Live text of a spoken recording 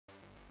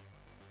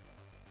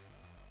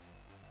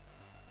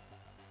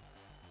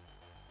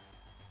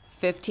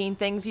15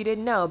 things you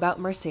didn't know about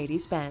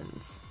Mercedes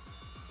Benz.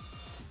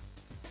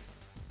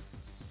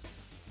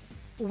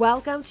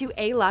 Welcome to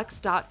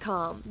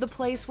Alux.com, the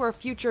place where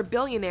future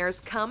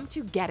billionaires come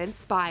to get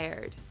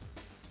inspired.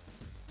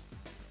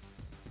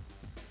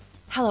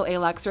 Hello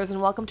Aluxers,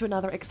 and welcome to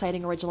another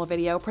exciting original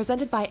video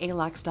presented by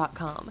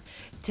Alux.com.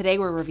 Today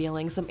we're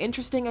revealing some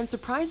interesting and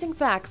surprising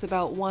facts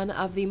about one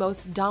of the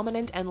most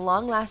dominant and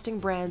long-lasting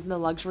brands in the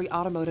luxury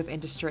automotive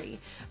industry.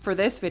 For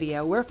this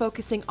video, we're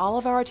focusing all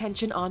of our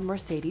attention on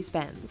Mercedes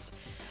Benz.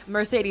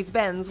 Mercedes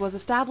Benz was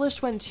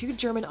established when two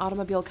German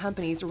automobile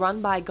companies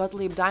run by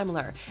Gottlieb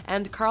Daimler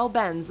and Karl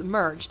Benz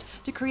merged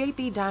to create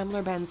the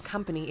Daimler-Benz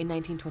company in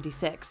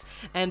 1926,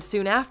 and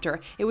soon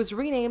after, it was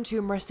renamed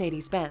to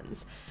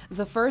Mercedes-Benz.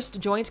 The first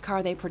joint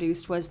car they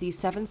produced was the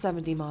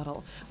 770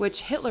 model,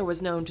 which Hitler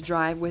was known to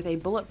drive with a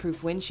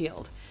bulletproof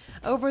windshield.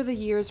 Over the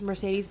years,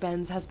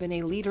 Mercedes-Benz has been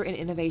a leader in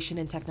innovation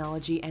in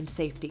technology and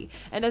safety,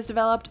 and has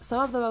developed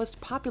some of the most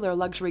popular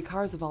luxury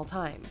cars of all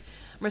time.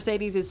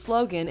 Mercedes'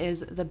 slogan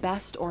is "the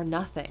best or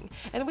nothing,"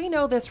 and we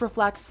know this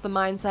reflects the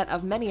mindset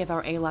of many of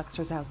our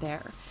Aluxers out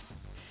there.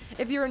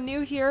 If you're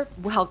new here,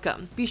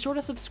 welcome! Be sure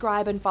to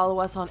subscribe and follow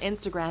us on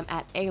Instagram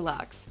at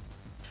Alux.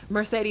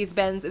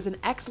 Mercedes-Benz is an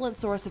excellent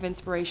source of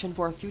inspiration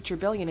for future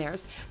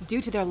billionaires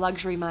due to their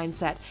luxury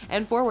mindset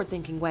and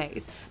forward-thinking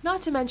ways,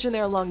 not to mention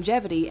their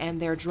longevity and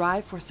their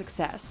drive for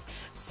success.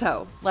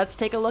 So, let's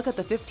take a look at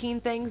the 15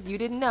 things you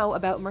didn't know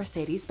about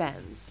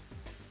Mercedes-Benz.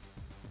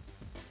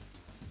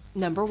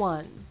 Number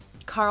 1.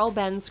 Karl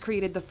Benz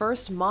created the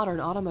first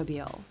modern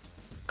automobile.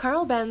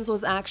 Karl Benz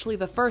was actually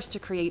the first to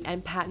create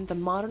and patent the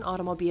modern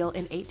automobile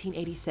in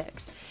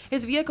 1886.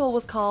 His vehicle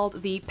was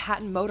called the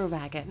Patent Motor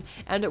Wagon,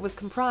 and it was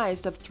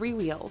comprised of 3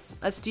 wheels,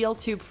 a steel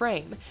tube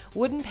frame,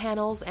 wooden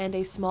panels, and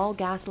a small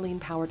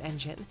gasoline-powered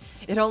engine.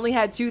 It only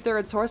had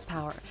 2/3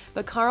 horsepower,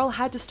 but Karl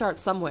had to start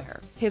somewhere.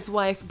 His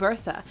wife,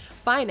 Bertha,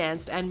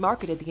 financed and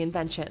marketed the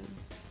invention.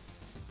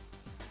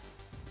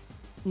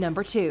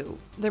 Number 2.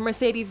 The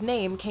Mercedes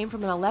name came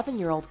from an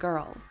 11-year-old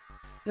girl.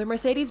 The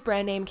Mercedes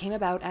brand name came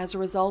about as a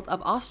result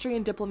of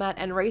Austrian diplomat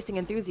and racing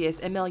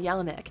enthusiast Emil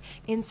Jelinek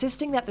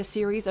insisting that the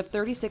series of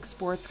 36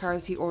 sports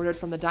cars he ordered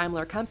from the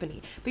Daimler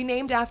company be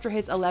named after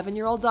his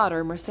 11-year-old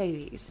daughter,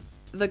 Mercedes.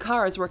 The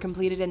cars were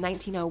completed in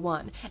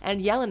 1901,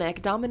 and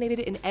Jelinek dominated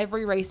in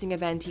every racing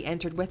event he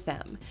entered with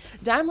them.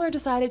 Daimler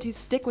decided to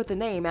stick with the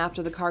name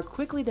after the car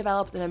quickly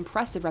developed an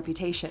impressive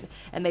reputation,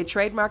 and they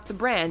trademarked the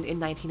brand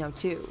in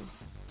 1902.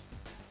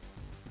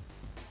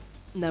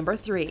 Number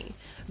 3.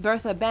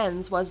 Bertha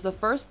Benz was the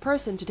first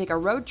person to take a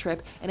road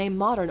trip in a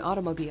modern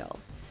automobile.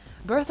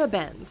 Bertha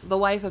Benz, the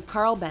wife of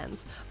Karl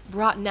Benz,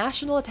 brought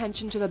national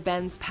attention to the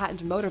Benz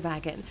patent motor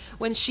wagon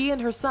when she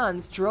and her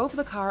sons drove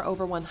the car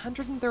over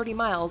 130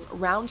 miles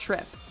round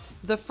trip,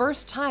 the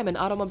first time an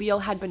automobile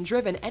had been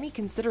driven any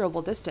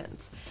considerable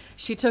distance.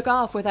 She took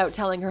off without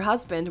telling her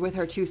husband with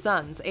her 2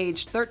 sons,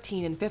 aged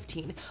 13 and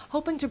 15,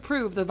 hoping to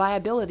prove the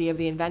viability of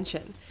the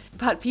invention.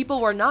 But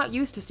people were not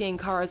used to seeing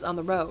cars on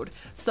the road.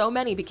 So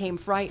many became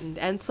frightened,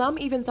 and some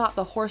even thought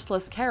the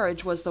horseless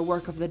carriage was the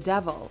work of the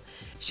devil.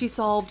 She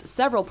solved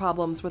several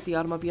problems with the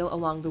automobile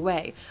along the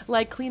way,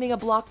 like cleaning a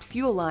blocked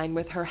fuel line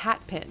with her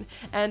hat pin,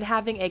 and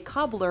having a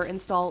cobbler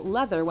install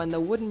leather when the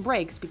wooden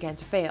brakes began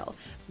to fail,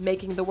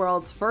 making the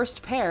world's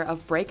first pair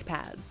of brake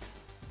pads.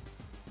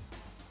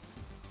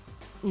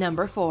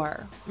 Number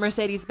 4.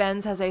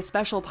 Mercedes-Benz has a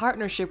special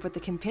partnership with the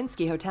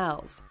Kempinski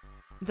Hotels.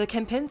 The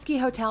Kempinski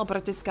Hotel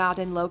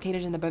Berchtesgaden,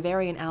 located in the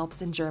Bavarian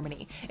Alps in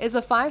Germany, is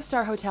a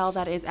 5-star hotel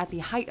that is at the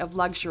height of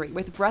luxury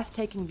with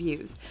breathtaking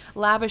views,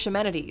 lavish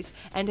amenities,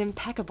 and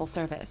impeccable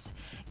service.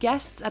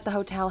 Guests at the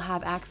hotel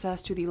have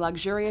access to the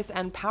luxurious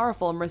and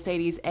powerful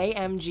Mercedes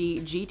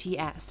AMG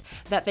GTS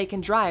that they can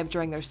drive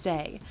during their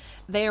stay.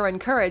 They are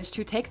encouraged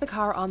to take the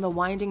car on the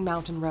winding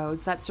mountain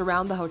roads that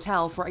surround the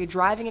hotel for a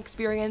driving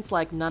experience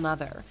like none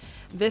other.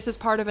 This is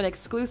part of an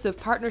exclusive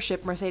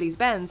partnership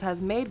Mercedes-Benz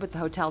has made with the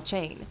hotel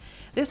chain.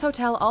 This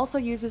hotel also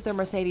uses their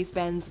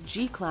Mercedes-Benz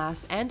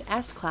G-Class and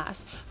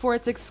S-Class for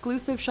its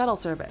exclusive shuttle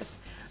service.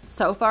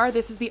 So far,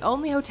 this is the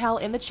only hotel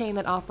in the chain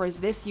that offers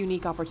this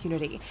unique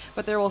opportunity,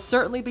 but there will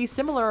certainly be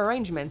similar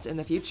arrangements in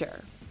the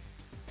future.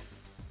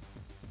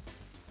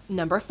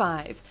 Number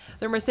 5.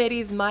 The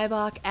Mercedes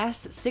Maybach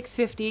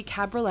S650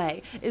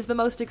 Cabriolet is the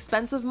most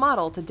expensive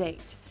model to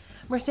date.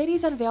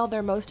 Mercedes unveiled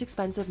their most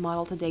expensive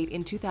model to date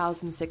in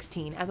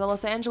 2016 at the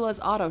Los Angeles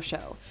Auto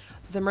Show.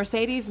 The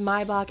Mercedes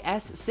Maybach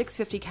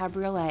S650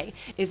 Cabriolet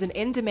is an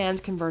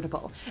in-demand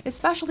convertible,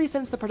 especially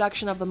since the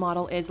production of the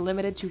model is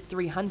limited to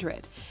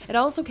 300. It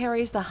also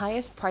carries the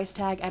highest price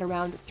tag at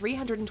around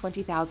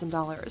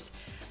 $320,000.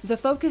 The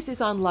focus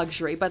is on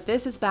luxury, but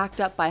this is backed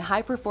up by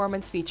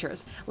high-performance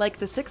features like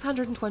the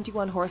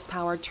 621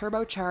 horsepower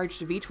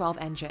turbocharged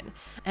V12 engine.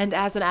 And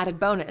as an added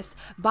bonus,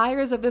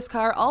 buyers of this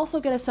car also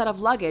get a set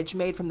of luggage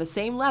made from the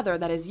same leather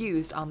that is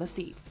used on the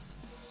seats.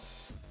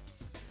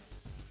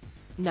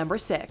 Number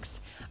 6.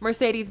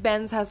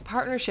 Mercedes-Benz has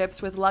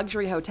partnerships with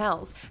luxury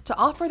hotels to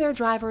offer their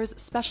drivers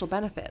special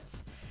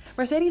benefits.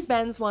 Mercedes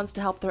Benz wants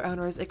to help their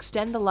owners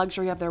extend the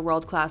luxury of their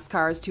world-class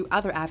cars to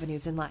other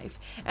avenues in life.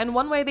 And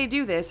one way they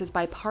do this is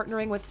by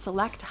partnering with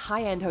select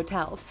high-end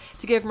hotels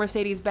to give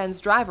Mercedes Benz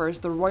drivers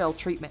the royal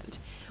treatment.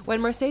 When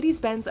Mercedes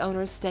Benz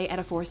owners stay at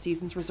a Four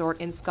Seasons resort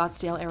in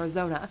Scottsdale,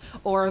 Arizona,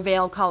 or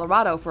Vail,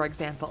 Colorado, for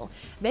example,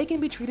 they can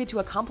be treated to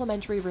a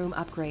complimentary room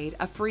upgrade,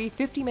 a free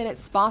 50-minute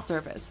spa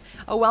service,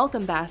 a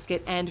welcome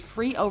basket, and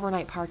free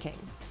overnight parking.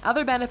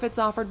 Other benefits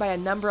offered by a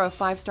number of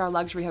five-star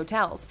luxury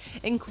hotels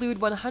include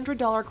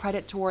 $100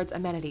 credit towards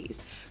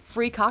amenities,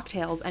 free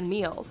cocktails and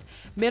meals,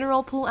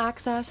 mineral pool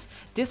access,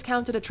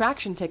 discounted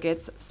attraction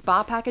tickets,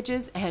 spa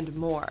packages, and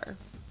more.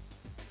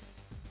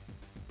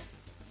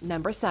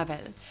 Number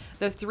 7.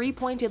 The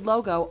three-pointed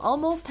logo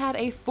almost had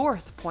a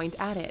fourth point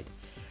added.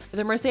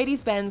 The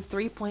Mercedes-Benz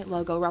three-point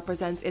logo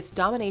represents its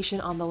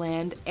domination on the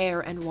land, air,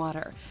 and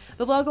water.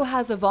 The logo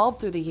has evolved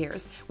through the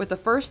years, with the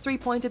first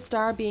three-pointed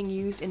star being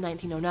used in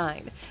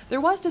 1909. There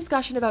was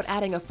discussion about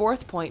adding a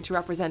fourth point to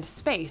represent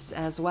space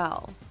as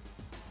well.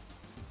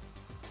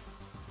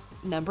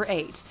 Number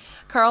 8.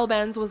 Carl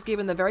Benz was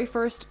given the very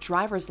first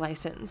driver's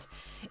license.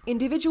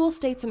 Individual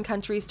states and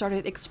countries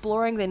started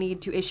exploring the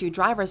need to issue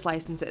driver's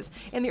licenses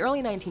in the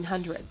early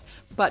 1900s,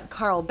 but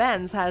Carl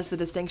Benz has the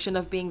distinction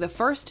of being the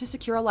first to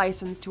secure a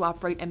license to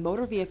operate a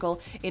motor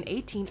vehicle in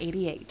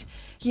 1888.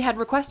 He had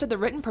requested the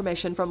written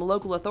permission from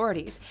local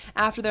authorities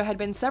after there had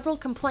been several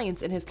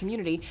complaints in his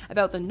community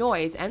about the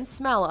noise and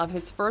smell of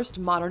his first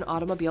modern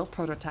automobile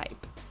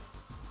prototype.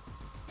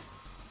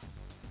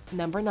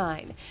 Number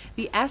 9.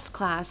 The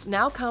S-Class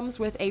now comes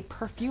with a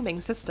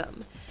perfuming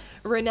system.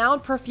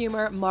 Renowned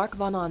perfumer Mark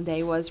Von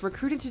Onde was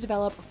recruited to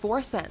develop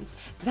 4 scents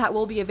that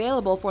will be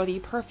available for the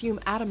perfume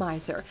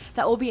atomizer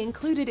that will be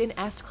included in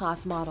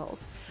S-Class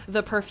models.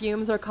 The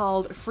perfumes are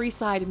called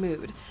Freeside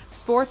Mood,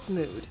 Sports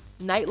Mood,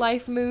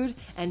 Nightlife Mood,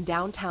 and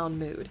Downtown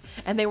Mood,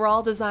 and they were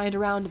all designed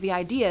around the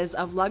ideas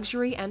of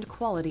luxury and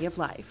quality of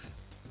life.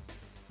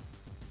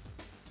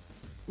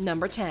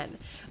 Number 10.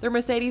 The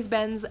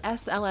Mercedes-Benz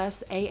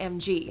SLS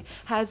AMG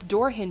has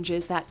door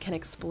hinges that can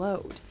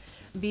explode.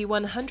 The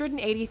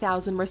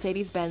 180,000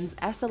 Mercedes-Benz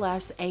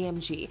SLS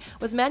AMG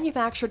was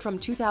manufactured from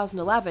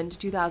 2011 to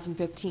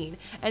 2015,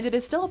 and it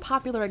is still a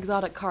popular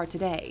exotic car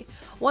today.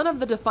 One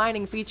of the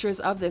defining features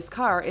of this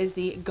car is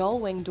the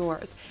gull-wing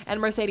doors, and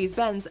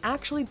Mercedes-Benz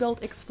actually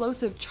built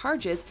explosive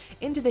charges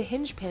into the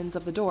hinge pins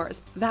of the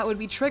doors that would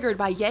be triggered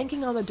by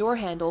yanking on the door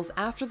handles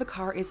after the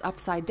car is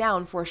upside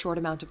down for a short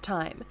amount of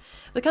time.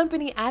 The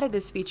company added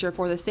this feature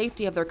for the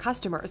safety of their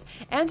customers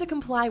and to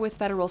comply with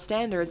federal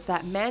standards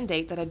that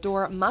mandate that a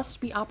door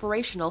must be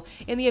operational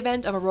in the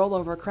event of a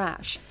rollover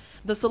crash.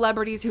 The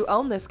celebrities who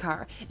own this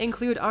car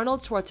include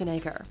Arnold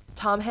Schwarzenegger,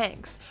 Tom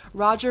Hanks,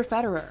 Roger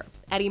Federer,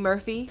 Eddie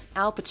Murphy,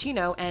 Al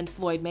Pacino, and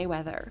Floyd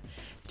Mayweather.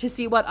 To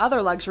see what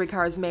other luxury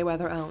cars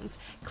Mayweather owns,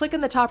 click in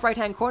the top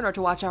right-hand corner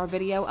to watch our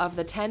video of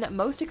the 10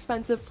 most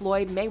expensive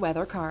Floyd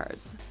Mayweather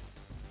cars.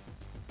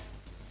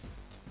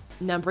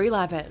 Number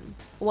 11.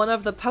 One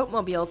of the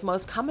Pope-mobiles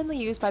most commonly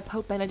used by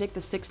Pope Benedict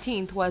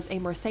XVI was a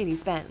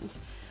Mercedes-Benz.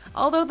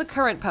 Although the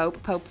current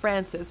Pope, Pope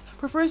Francis,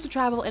 prefers to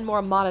travel in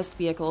more modest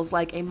vehicles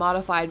like a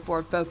modified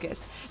Ford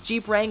Focus,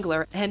 Jeep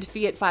Wrangler, and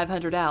Fiat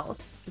 500L,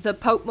 the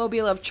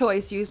Pope-mobile of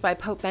choice used by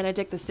Pope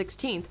Benedict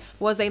XVI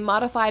was a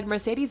modified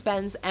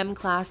Mercedes-Benz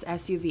M-Class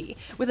SUV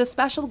with a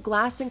special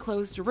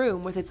glass-enclosed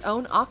room with its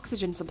own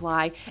oxygen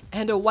supply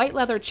and a white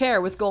leather chair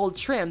with gold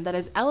trim that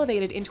is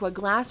elevated into a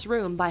glass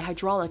room by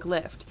hydraulic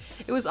lift.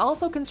 It was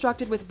also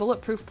constructed with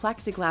bulletproof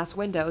plexiglass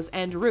windows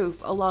and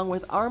roof along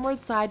with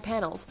armored side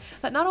panels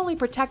that not only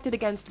protected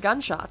against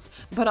gunshots,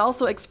 but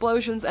also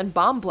explosions and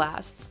bomb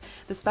blasts.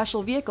 The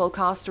special vehicle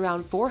cost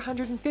around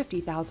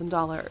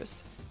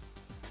 $450,000.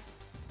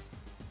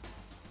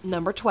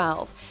 Number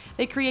 12.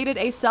 They created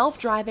a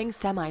self-driving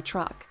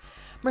semi-truck.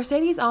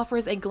 Mercedes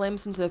offers a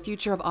glimpse into the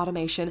future of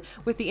automation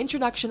with the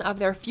introduction of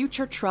their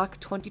Future Truck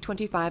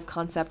 2025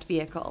 concept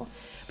vehicle.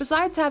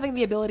 Besides having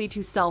the ability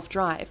to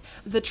self-drive,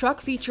 the truck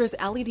features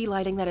LED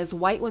lighting that is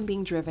white when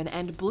being driven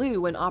and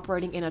blue when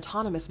operating in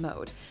autonomous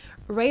mode.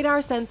 Radar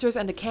sensors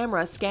and a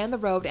camera scan the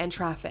road and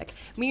traffic.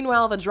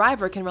 Meanwhile, the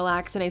driver can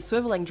relax in a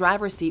swiveling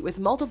driver's seat with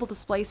multiple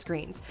display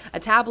screens, a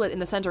tablet in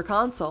the center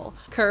console,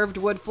 curved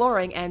wood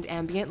flooring, and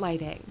ambient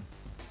lighting.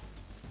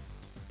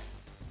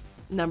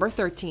 Number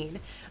 13.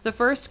 The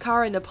first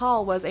car in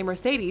Nepal was a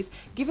Mercedes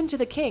given to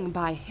the king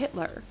by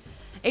Hitler.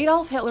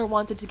 Adolf Hitler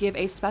wanted to give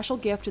a special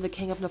gift to the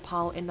king of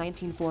Nepal in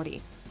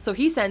 1940, so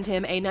he sent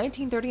him a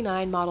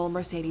 1939 model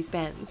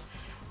Mercedes-Benz.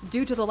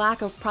 Due to the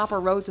lack of proper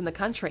roads in the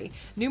country,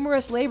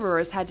 numerous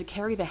laborers had to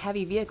carry the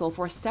heavy vehicle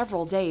for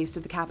several days to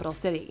the capital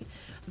city.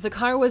 The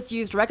car was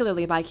used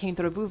regularly by King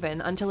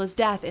Tribhuvan until his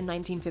death in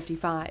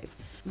 1955.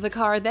 The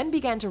car then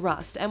began to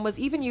rust and was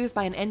even used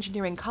by an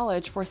engineering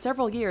college for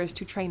several years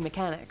to train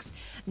mechanics.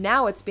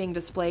 Now it's being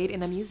displayed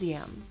in a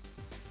museum.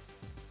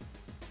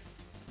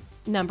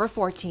 Number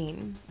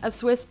 14. A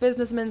Swiss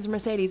businessman's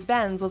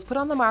Mercedes-Benz was put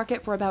on the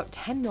market for about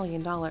 $10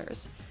 million.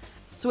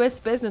 Swiss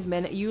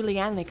businessman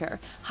Ulianiker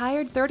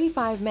hired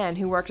 35 men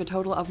who worked a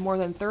total of more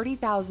than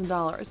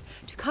 $30,000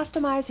 to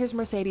customize his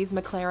Mercedes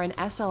McLaren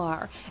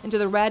SLR into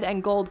the red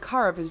and gold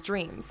car of his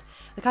dreams.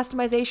 The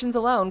customizations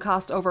alone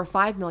cost over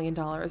 $5 million,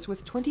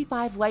 with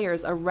 25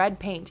 layers of red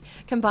paint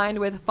combined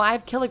with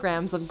 5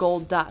 kilograms of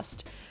gold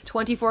dust.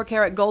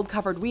 24-karat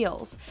gold-covered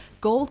wheels,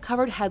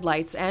 gold-covered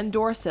headlights and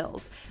door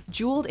sills,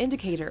 jeweled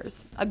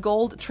indicators, a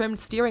gold-trimmed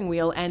steering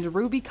wheel, and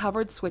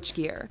ruby-covered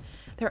switchgear.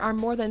 There are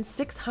more than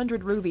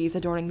 600 rubies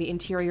adorning the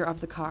interior of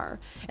the car.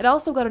 It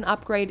also got an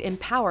upgrade in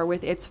power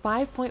with its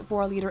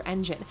 5.4-liter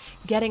engine,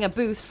 getting a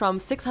boost from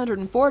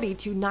 640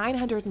 to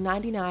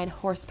 999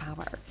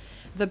 horsepower.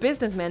 The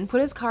businessman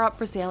put his car up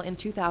for sale in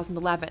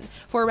 2011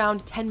 for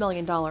around $10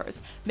 million,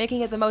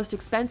 making it the most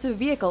expensive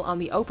vehicle on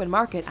the open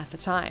market at the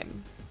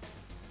time.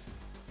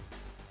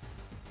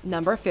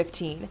 Number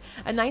 15.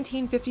 A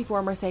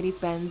 1954 Mercedes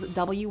Benz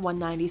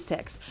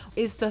W196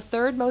 is the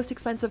third most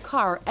expensive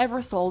car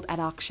ever sold at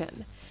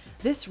auction.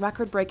 This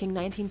record-breaking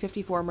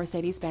 1954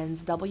 Mercedes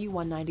Benz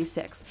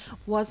W196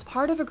 was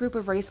part of a group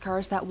of race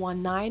cars that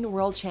won 9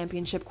 World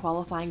Championship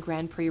qualifying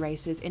Grand Prix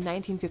races in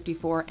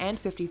 1954 and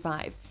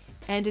 55,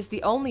 and is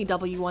the only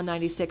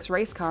W196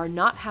 race car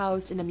not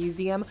housed in a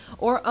museum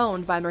or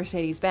owned by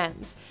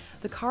Mercedes-Benz.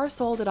 The car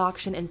sold at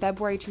auction in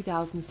February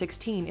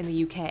 2016 in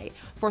the UK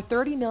for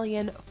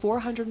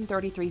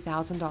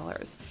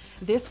 $30,433,000.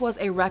 This was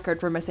a record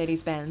for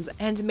Mercedes-Benz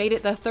and made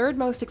it the third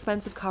most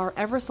expensive car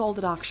ever sold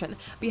at auction,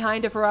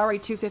 behind a Ferrari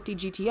 250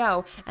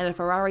 GTO and a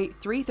Ferrari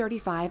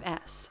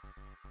 335S.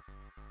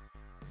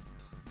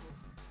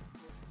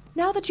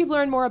 Now that you've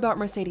learned more about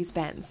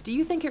Mercedes-Benz, do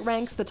you think it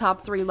ranks the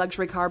top 3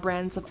 luxury car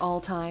brands of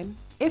all time?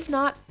 If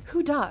not,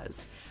 who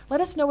does? Let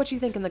us know what you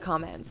think in the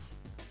comments.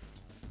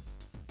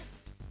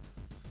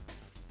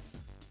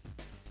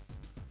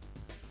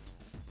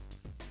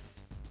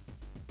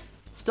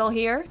 Still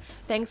here?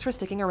 Thanks for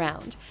sticking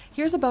around.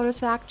 Here's a bonus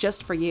fact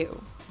just for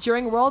you.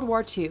 During World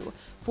War II,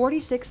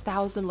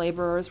 46,000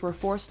 laborers were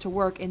forced to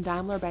work in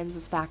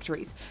Daimler-Benz's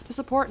factories to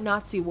support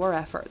Nazi war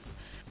efforts.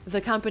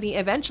 The company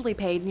eventually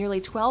paid nearly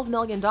 $12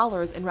 million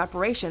in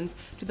reparations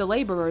to the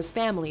laborers'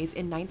 families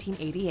in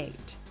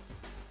 1988.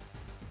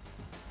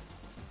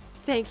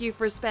 Thank you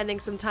for spending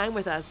some time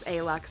with us,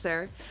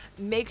 Aluxer.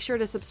 Make sure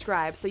to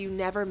subscribe so you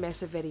never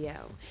miss a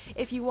video.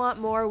 If you want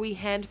more, we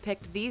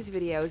handpicked these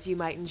videos you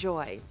might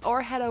enjoy,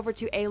 or head over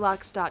to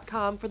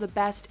Alux.com for the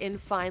best in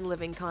fine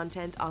living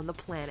content on the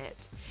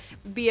planet.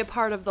 Be a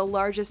part of the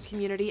largest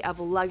community of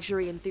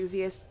luxury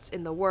enthusiasts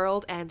in the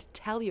world and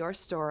tell your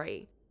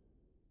story.